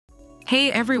Hey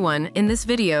everyone, in this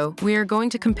video, we are going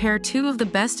to compare two of the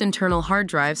best internal hard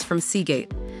drives from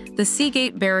Seagate, the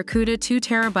Seagate BarraCuda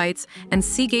 2TB and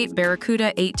Seagate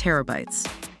BarraCuda 8TB.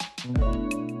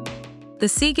 The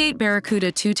Seagate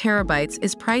BarraCuda 2TB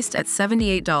is priced at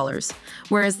 $78,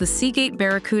 whereas the Seagate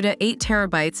BarraCuda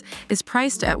 8TB is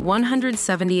priced at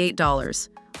 $178.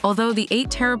 Although the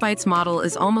 8TB model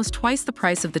is almost twice the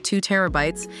price of the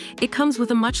 2TB, it comes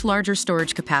with a much larger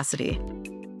storage capacity.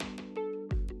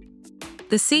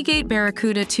 The Seagate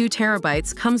BarraCuda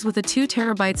 2TB comes with a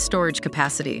 2TB storage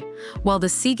capacity, while the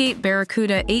Seagate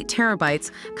BarraCuda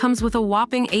 8TB comes with a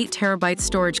whopping 8TB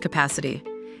storage capacity.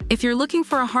 If you're looking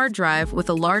for a hard drive with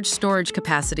a large storage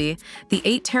capacity, the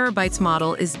 8TB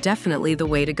model is definitely the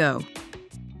way to go.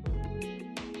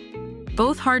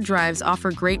 Both hard drives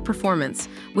offer great performance,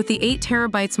 with the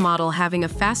 8TB model having a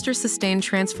faster sustained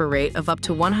transfer rate of up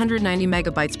to 190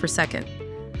 megabytes per second.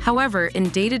 However, in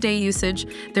day-to-day usage,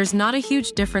 there's not a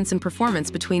huge difference in performance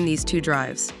between these two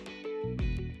drives.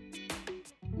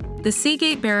 The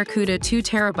Seagate BarraCuda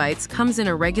 2TB comes in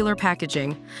a regular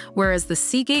packaging, whereas the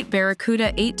Seagate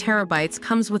BarraCuda 8TB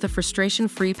comes with a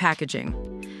frustration-free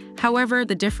packaging. However,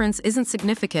 the difference isn't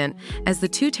significant, as the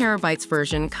 2TB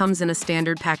version comes in a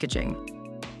standard packaging.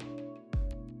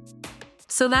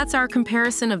 So that's our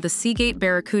comparison of the Seagate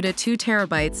BarraCuda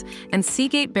 2TB and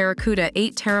Seagate BarraCuda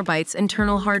 8TB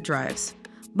internal hard drives.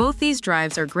 Both these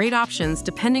drives are great options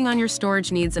depending on your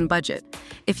storage needs and budget.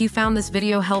 If you found this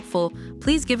video helpful,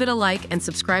 please give it a like and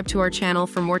subscribe to our channel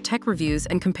for more tech reviews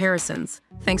and comparisons.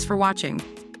 Thanks for watching.